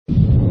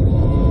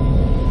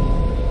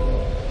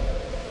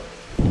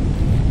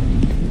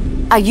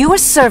Are you a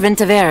servant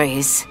of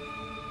Ares?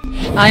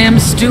 I am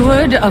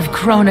steward of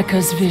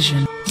Kronika's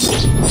vision.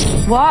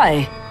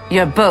 Why?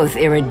 You're both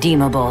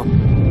irredeemable.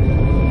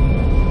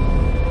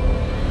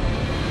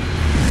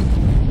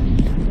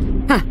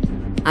 Huh.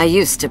 I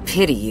used to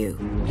pity you.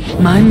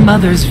 My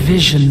mother's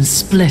vision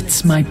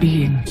splits my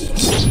being.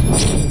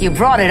 You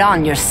brought it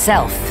on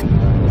yourself.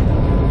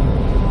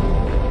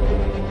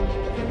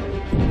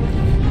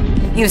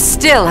 You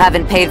still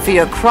haven't paid for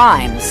your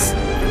crimes.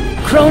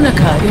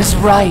 Kronika is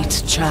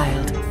right,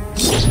 child.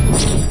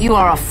 You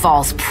are a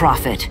false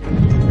prophet.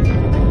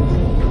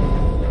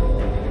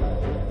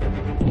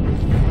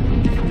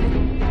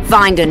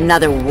 Find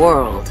another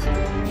world.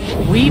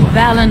 We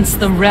balance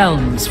the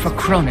realms for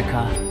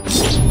Kronika.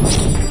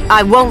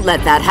 I won't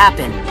let that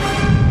happen.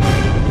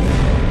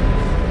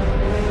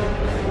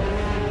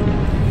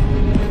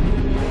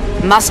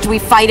 Must we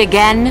fight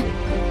again?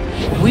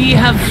 We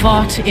have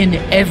fought in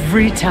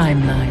every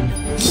timeline.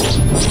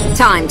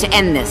 Time to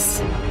end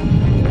this.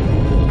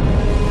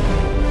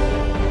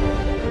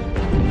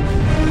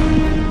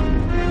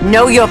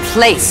 Know your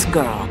place,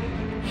 girl.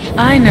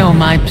 I know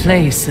my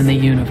place in the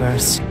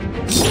universe.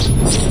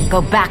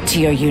 Go back to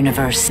your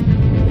universe.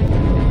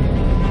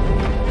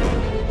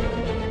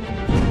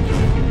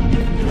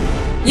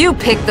 You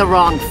picked the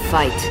wrong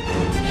fight.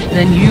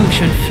 Then you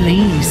should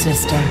flee,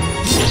 sister.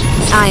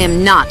 I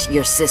am not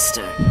your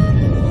sister.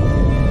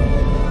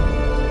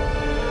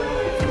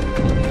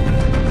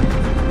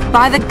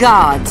 By the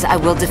gods, I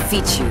will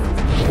defeat you.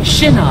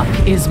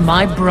 Shinnok is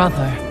my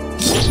brother.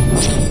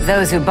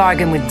 Those who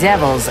bargain with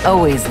devils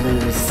always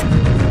lose.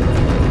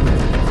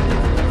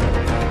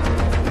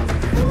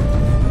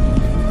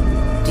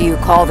 Do you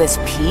call this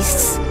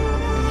peace?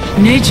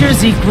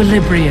 Nature's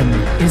equilibrium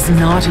is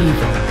not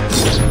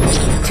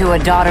evil. To a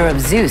daughter of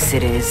Zeus,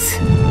 it is.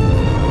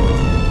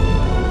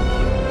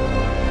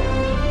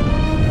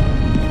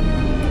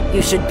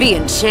 You should be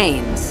in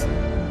chains.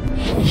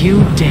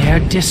 You dare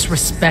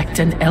disrespect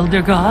an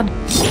elder god?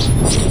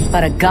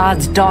 But a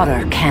god's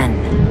daughter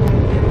can.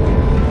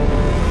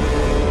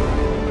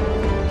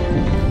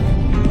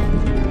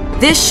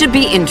 This should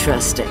be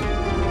interesting.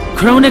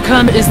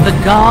 Kronika is the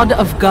god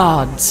of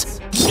gods.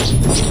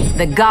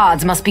 The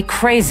gods must be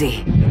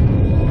crazy.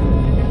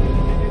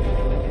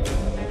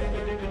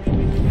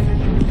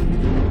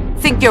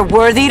 Think you're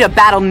worthy to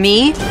battle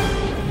me?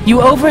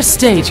 You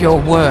overstate your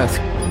worth.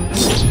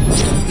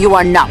 You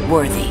are not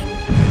worthy.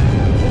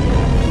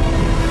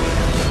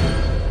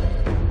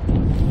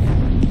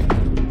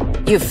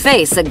 You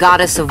face a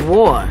goddess of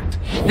war.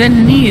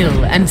 Then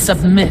kneel and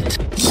submit.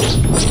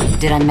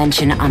 Did I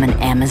mention I'm an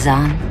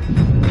Amazon?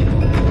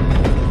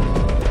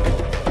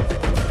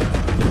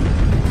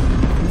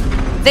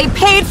 They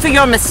paid for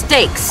your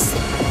mistakes.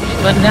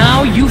 But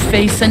now you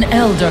face an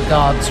elder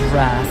god's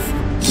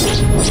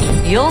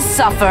wrath. You'll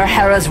suffer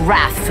Hera's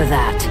wrath for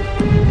that.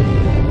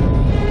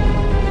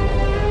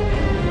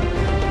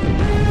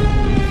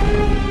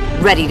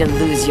 Ready to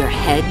lose your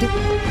head?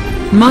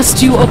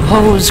 Must you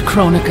oppose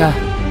Kronika?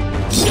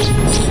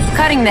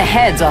 Cutting the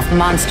heads off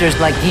monsters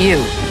like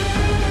you.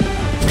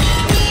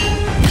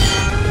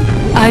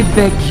 I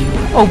beg you,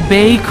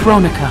 obey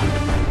Kronika.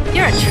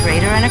 You're a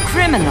traitor and a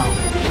criminal.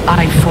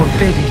 I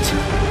forbid it.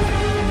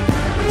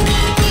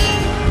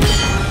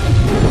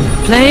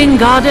 Playing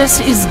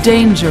goddess is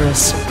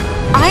dangerous.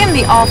 I am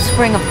the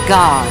offspring of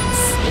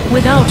gods.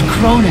 Without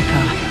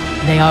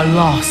Kronika, they are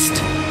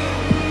lost.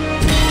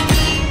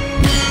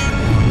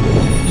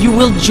 You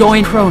will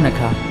join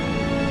Kronika.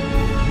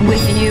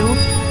 With you,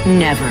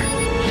 never.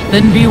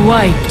 Then be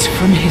wiped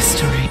from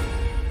history.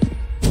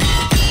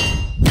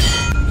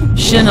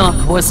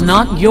 Shinnok was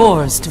not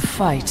yours to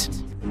fight.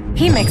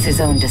 He makes his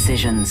own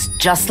decisions,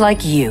 just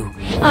like you.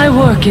 I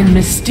work in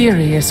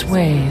mysterious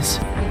ways.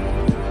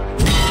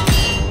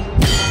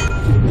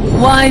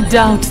 Why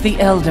doubt the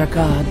elder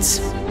gods?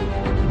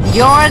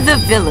 You're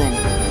the villain.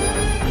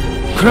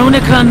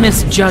 Kronika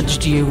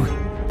misjudged you.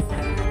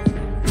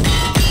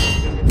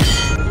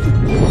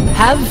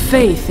 Have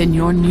faith in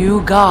your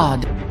new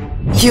god.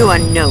 You are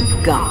no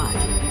god.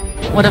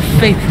 What a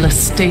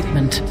faithless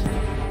statement.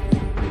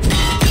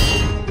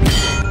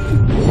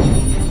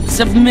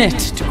 Submit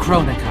to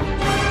Kronika.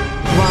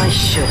 Why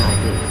should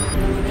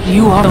I be?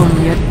 You are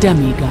only a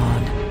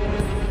demigod.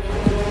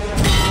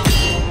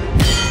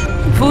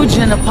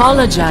 Fujin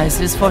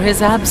apologizes for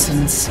his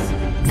absence.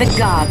 The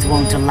gods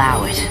won't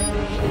allow it.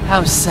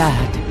 How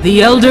sad.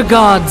 The elder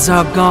gods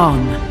are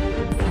gone.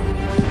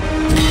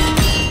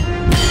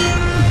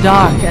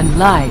 Dark and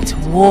light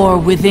war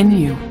within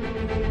you.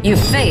 You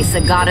face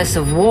a goddess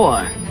of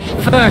war.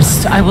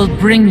 First, I will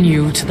bring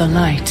you to the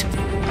light.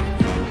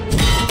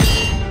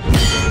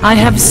 I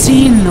have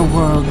seen the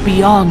world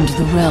beyond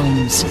the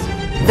realms.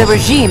 The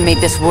regime made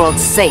this world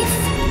safe.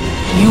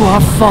 You are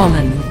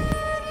fallen.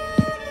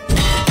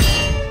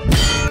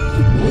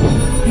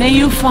 May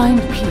you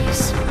find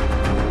peace.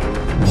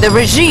 The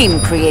regime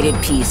created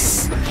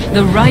peace.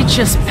 The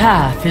righteous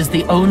path is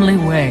the only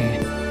way.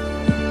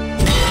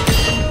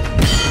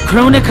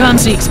 Kronika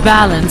seeks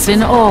balance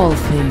in all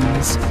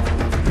things.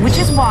 Which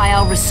is why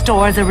I'll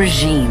restore the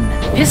regime.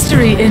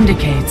 History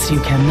indicates you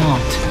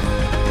cannot.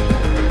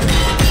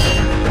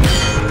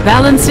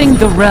 Balancing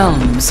the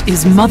realms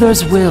is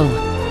Mother's will.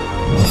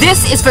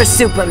 This is for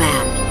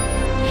Superman.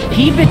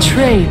 He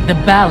betrayed the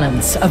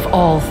balance of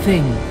all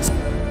things.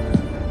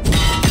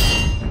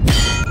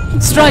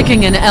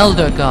 Striking an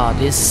elder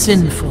god is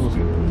sinful.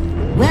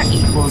 We're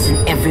equals in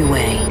every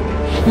way.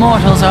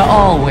 Mortals are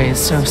always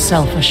so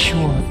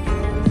self-assured.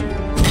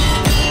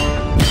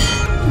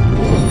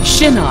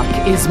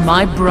 Shinnok is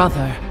my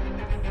brother.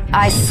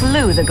 I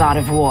slew the god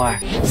of war.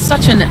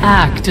 Such an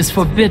act is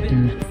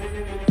forbidden.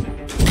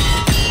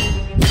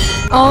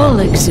 All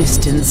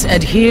existence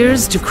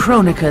adheres to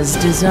Kronika's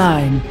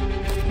design.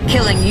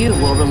 Killing you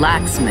will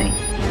relax me.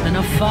 Then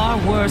a far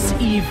worse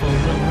evil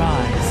will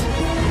rise.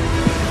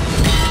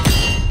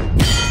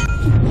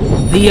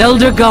 The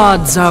Elder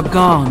Gods are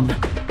gone.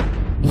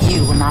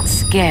 You will not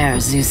scare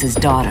Zeus's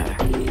daughter.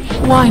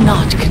 Why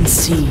not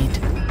concede?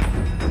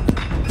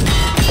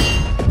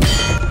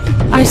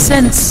 I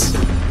sense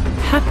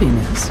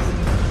happiness.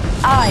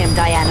 I am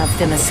Diana of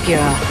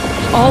Themyscira.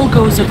 All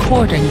goes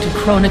according to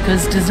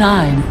Kronika's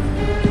design.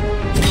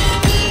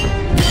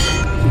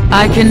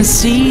 I can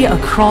see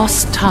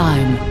across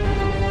time.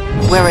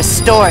 We're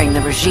restoring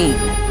the regime.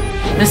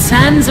 The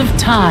sands of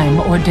time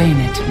ordain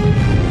it.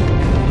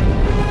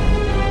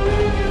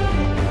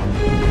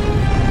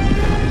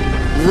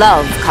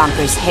 Love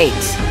conquers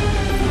hate.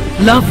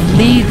 Love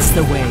leads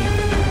the way.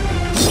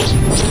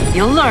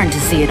 You'll learn to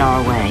see it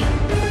our way.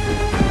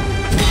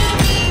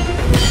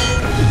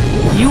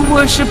 You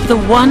worship the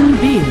one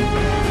being.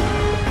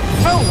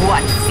 For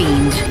what,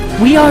 fiend?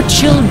 We are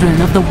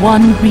children of the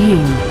one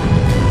being.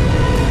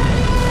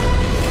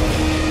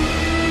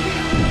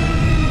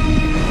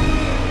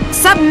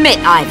 Submit,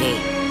 Ivy.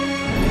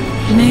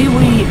 May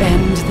we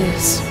end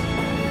this?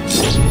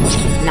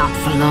 Not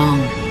for long.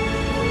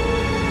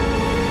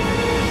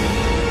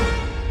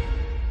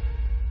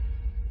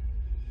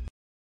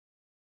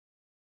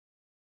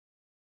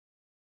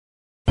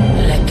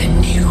 Let the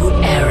new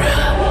era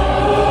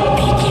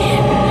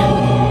begin.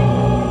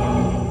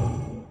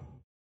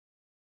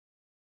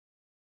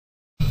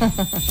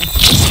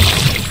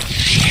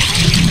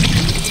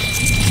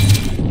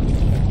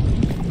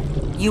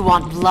 You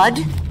want blood?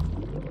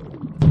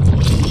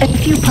 A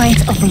few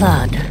pints of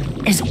blood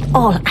is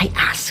all I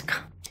ask.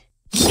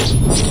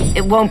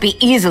 It won't be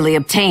easily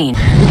obtained.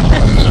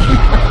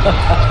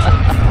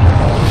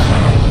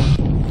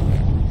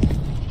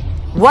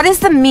 What is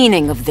the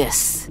meaning of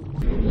this?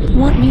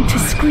 Want me to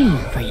scream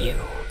for you?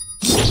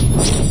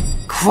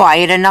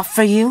 Quiet enough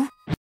for you?